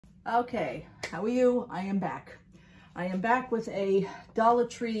Okay, how are you? I am back. I am back with a Dollar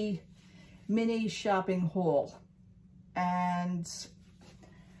Tree mini shopping haul. And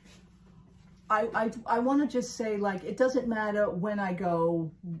I want to just say, like, it doesn't matter when I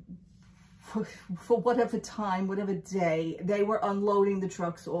go, for whatever time, whatever day. They were unloading the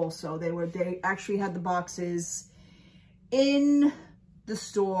trucks also. They actually had the boxes in the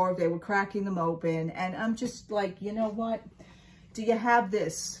store. They were cracking them open. And I'm just like, you know what? Do you have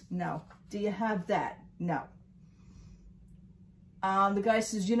this? No. Do you have that? No. The guy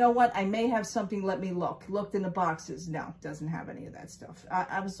says, you know what? I may have something. Let me look. Looked in the boxes. No, doesn't have any of that stuff.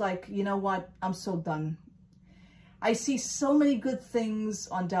 I was like, you know what? I'm so done. I see so many good things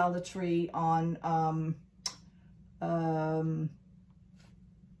on Dollar Tree, on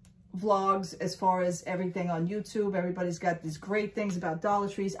vlogs, as far as everything on YouTube. Everybody's got these great things about Dollar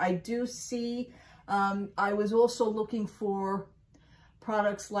Trees. I do see, I was also looking for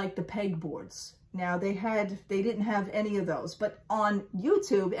products like the pegboards. Now they didn't have any of those, but on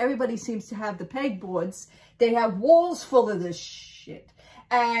YouTube, everybody seems to have the pegboards. They have walls full of this shit,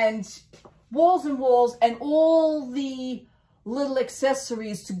 and walls and walls, and all the little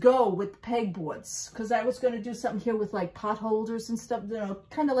accessories to go with the pegboards. Because I was going to do something here with like pot holders and stuff, you know,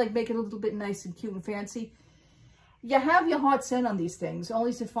 kind of like make it a little bit nice and cute and fancy. You have your heart set on these things,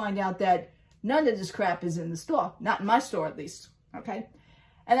 only to find out that none of this crap is in the store. Not in my store, at least. Okay.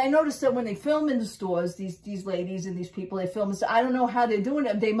 And I noticed that when they film in the stores, these ladies and these people, they film this. I don't know how they're doing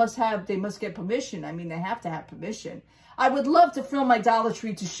it. They must get permission. I mean, they have to have permission. I would love to film my Dollar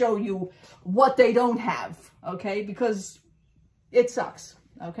Tree to show you what they don't have, okay? Because it sucks,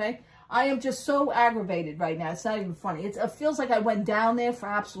 okay? I am just so aggravated right now. It's not even funny. It feels like I went down there for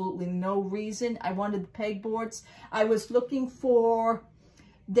absolutely no reason. I wanted the pegboards. I was looking for,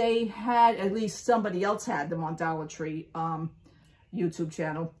 they had, at least somebody else had them on Dollar Tree YouTube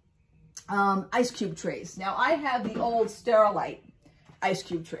channel, ice cube trays. Now, I have the old Sterilite ice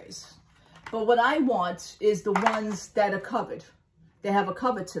cube trays. But what I want is the ones that are covered. They have a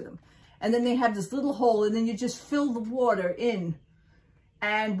cover to them. And then they have this little hole, and then you just fill the water in.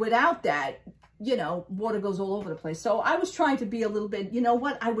 And without that, you know, water goes all over the place. So I was trying to be a little bit, you know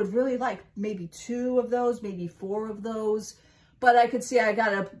what, I would really like maybe 2 of those, maybe 4 of those. But I could see I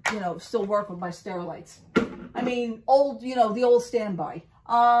gotta, you know, still work with my Sterilites. I mean, old, you know, the old standby.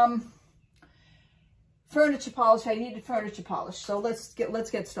 Furniture polish. I needed furniture polish. So let's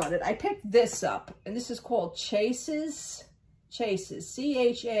get started. I picked this up, and this is called Chases,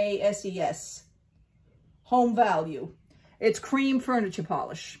 C-H-A-S-E-S, Home Value. It's cream furniture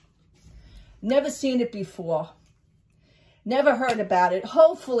polish. Never seen it before. Never heard about it.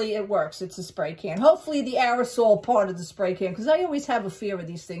 Hopefully it works. It's a spray can. Hopefully the aerosol part of the spray can, because I always have a fear of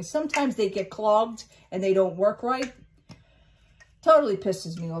these things. Sometimes they get clogged and they don't work right. Totally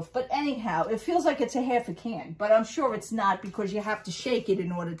pisses me off. But anyhow, it feels like it's a half a can, but I'm sure it's not, because you have to shake it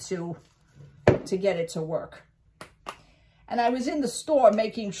in order to get it to work. And I was in the store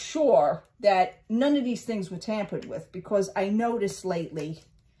making sure that none of these things were tampered with, because I noticed lately,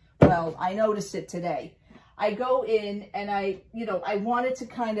 well, I noticed it today. I go in and I wanted to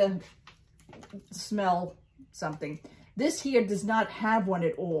kind of smell something. This here does not have one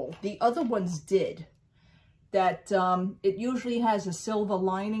at all. The other ones did. That it usually has a silver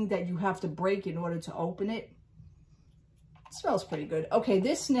lining that you have to break in order to open it. It smells pretty good. Okay,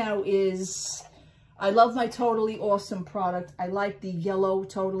 this now is, I love my Totally Awesome product. I like the yellow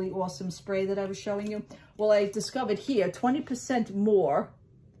Totally Awesome spray that I was showing you. Well, I discovered here 20% more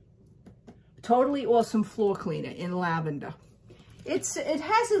Totally Awesome floor cleaner in lavender. It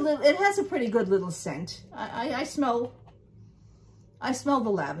has a pretty good little scent. I smell the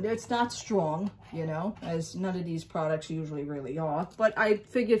lavender. It's not strong, you know, as none of these products usually really are. But I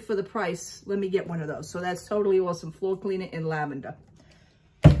figured for the price, let me get one of those. So that's Totally Awesome floor cleaner in lavender.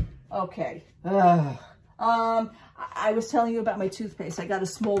 Okay. I was telling you about my toothpaste. I got a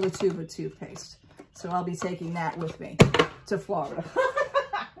smaller tube of toothpaste, so I'll be taking that with me to Florida.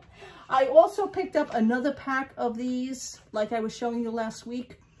 I also picked up another pack of these, like I was showing you last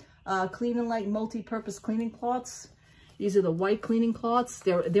week, Clean and Light multi-purpose cleaning cloths. These are the white cleaning cloths.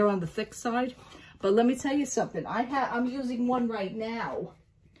 They're on the thick side. But let me tell you something. I'm using one right now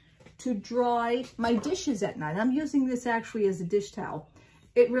to dry my dishes at night. I'm using this actually as a dish towel.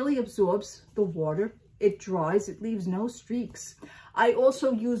 It really absorbs the water. It dries. It leaves no streaks. I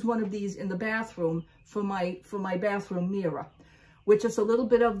also use one of these in the bathroom for my bathroom mirror, which is a little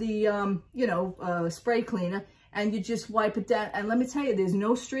bit of the, spray cleaner, and you just wipe it down. And let me tell you, there's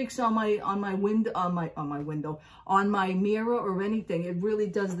no streaks on my mirror or anything. It really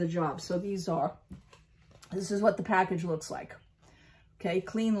does the job. So this is what the package looks like. Okay,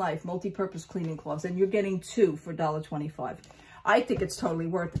 Clean Life multi-purpose cleaning cloths, and you're getting 2 for $1.25. I think it's totally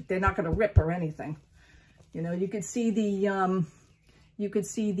worth it. They're not going to rip or anything. You know, you could see the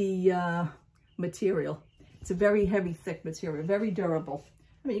material. It's a very heavy, thick material, very durable.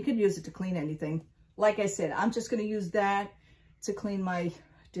 I mean, you could use it to clean anything. Like I said, I'm just going to use that to clean my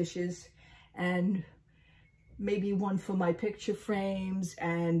dishes, and maybe one for my picture frames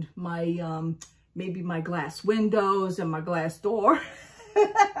and my maybe my glass windows and my glass door.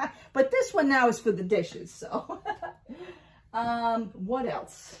 But this one now is for the dishes. So what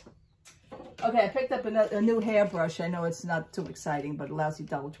else? Okay, I picked up a new hairbrush. I know it's not too exciting, but it allows you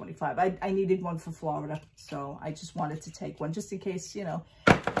 $1.25. I needed one for Florida, so I just wanted to take one just in case, you know.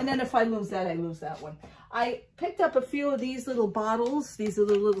 And then if I lose that, I lose that one. I picked up a few of these little bottles. These are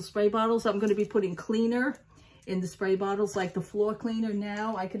the little spray bottles. I'm going to be putting cleaner in the spray bottles, like the floor cleaner.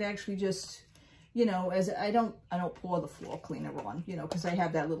 Now I could actually just, you know, as I don't pour the floor cleaner on, you know, because I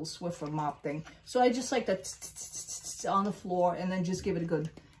have that little Swiffer mop thing. So I just like to on the floor and then just give it a good,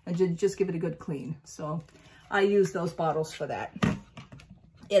 and just give it a good clean. So I use those bottles for that.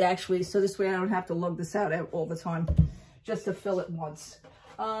 It actually, so this way I don't have to lug this out all the time, just to fill it once.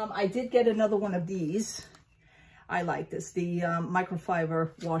 I did get another one of these. I like this, the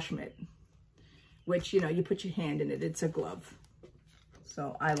microfiber wash mitt, which, you know, you put your hand in it. It's a glove.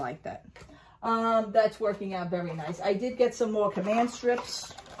 So I like that. That's working out very nice. I did get some more command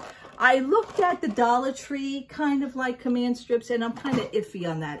strips. I looked at the Dollar Tree kind of like command strips, and I'm kind of iffy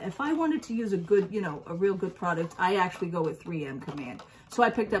on that. If I wanted to use a good, you know, a real good product, I actually go with 3M command. So I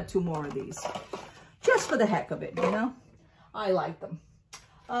picked up 2 more of these just for the heck of it, you know. I like them.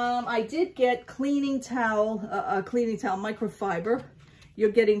 I did get cleaning towel microfiber. You're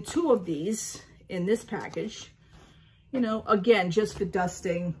getting 2 of these in this package. You know, again, just for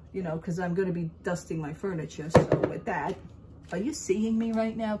dusting, you know, because I'm going to be dusting my furniture. So with that, are you seeing me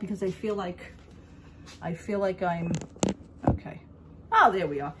right now? Because I feel like I'm, okay. Oh, there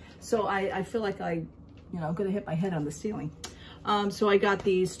we are. So I feel like I'm going to hit my head on the ceiling. So I got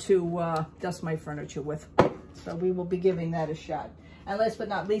these to dust my furniture with. So we will be giving that a shot. And last but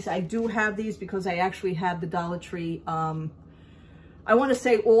not least, I do have these because I actually have the Dollar Tree, I want to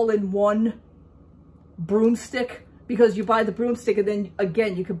say all-in-one broomstick, because you buy the broomstick and then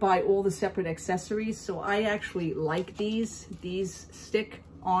again, you could buy all the separate accessories. So I actually like these. These stick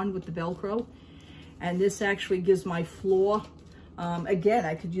on with the Velcro, and this actually gives my floor, again,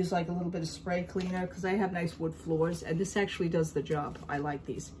 I could use like a little bit of spray cleaner because I have nice wood floors, and this actually does the job. I like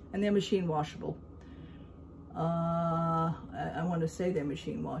these, and they're machine washable. I want to say they're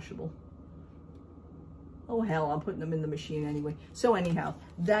machine washable. Oh hell, I'm putting them in the machine anyway. So anyhow,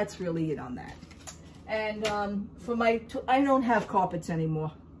 that's really it on that. And for my, I don't have carpets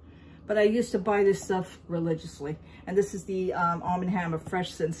anymore, but I used to buy this stuff religiously. And this is the Arm & Hammer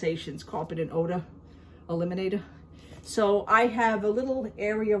Fresh Sensations Carpet and Odor Eliminator. So I have a little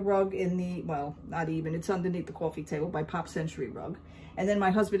area rug in the, well, not even, it's underneath the coffee table by Pop Century rug. And then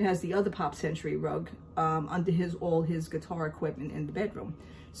my husband has the other Pop Century rug under all his guitar equipment in the bedroom.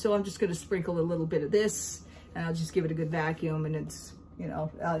 So I'm just going to sprinkle a little bit of this, and I'll just give it a good vacuum, and it's, you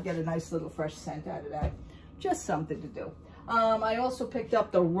know, I'll get a nice little fresh scent out of that. Just something to do. I also picked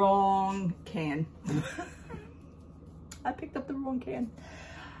up the wrong can. I picked up the wrong can.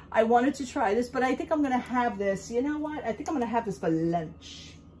 I wanted to try this, but I think I'm going to have this. You know what? I think I'm going to have this for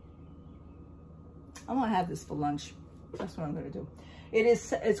lunch. I'm going to have this for lunch. That's what I'm going to do.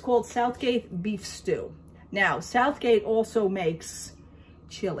 It's called Southgate Beef Stew. Now, Southgate also makes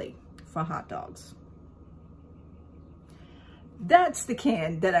chili for hot dogs. That's the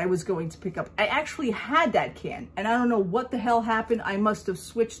can that I was going to pick up. I actually had that can, and I don't know what the hell happened. I must have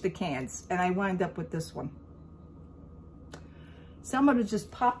switched the cans, and I wind up with this one. So I'm going to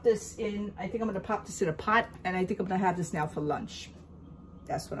just pop this in. I think I'm going to pop this in a pot, and I think I'm going to have this now for lunch.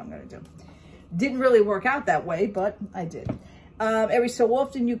 That's what I'm going to do. Didn't really work out that way, but I did. Every so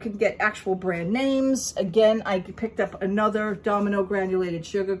often you can get actual brand names. Again, I picked up another Domino granulated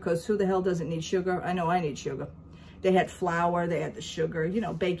sugar, because who the hell doesn't need sugar? I know I need sugar. They had flour, they had the sugar, you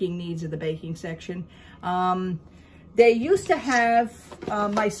know, baking needs in the baking section. They used to have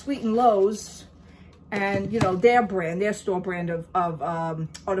my Sweet and Lows, and, you know, their brand, their store brand of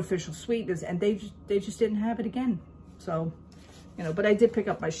artificial sweeteners, and they just didn't have it again. So, you know, but I did pick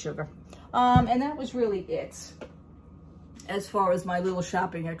up my sugar. And that was really it. As far as my little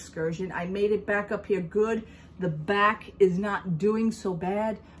shopping excursion, I made it back up here good. The back is not doing so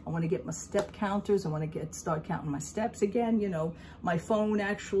bad. I want to get my step counters. I want to start counting my steps again. You know, my phone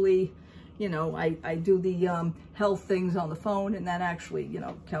actually, you know, I do the health things on the phone, and that actually, you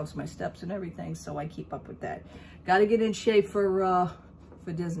know, counts my steps and everything. So I keep up with that. Got to get in shape for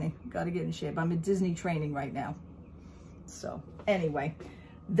for Disney. Got to get in shape. I'm in Disney training right now. So anyway,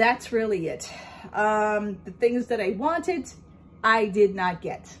 that's really it. The things that I wanted, I did not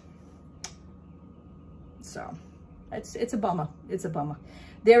get. So it's a bummer. It's a bummer.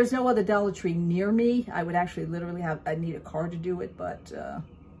 There's no other Dollar Tree near me. I would actually literally I'd need a car to do it, but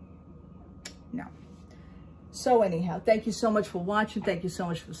no. So anyhow, thank you so much for watching. Thank you so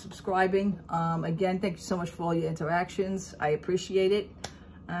much for subscribing. Again, thank you so much for all your interactions. I appreciate it.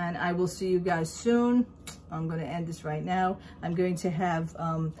 And I will see you guys soon. I'm going to end this right now. I'm going to have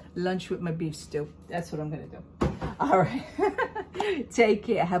lunch with my beef stew. That's what I'm going to do. All right. Take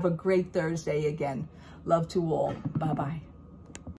care. Have a great Thursday again. Love to all. Bye-bye.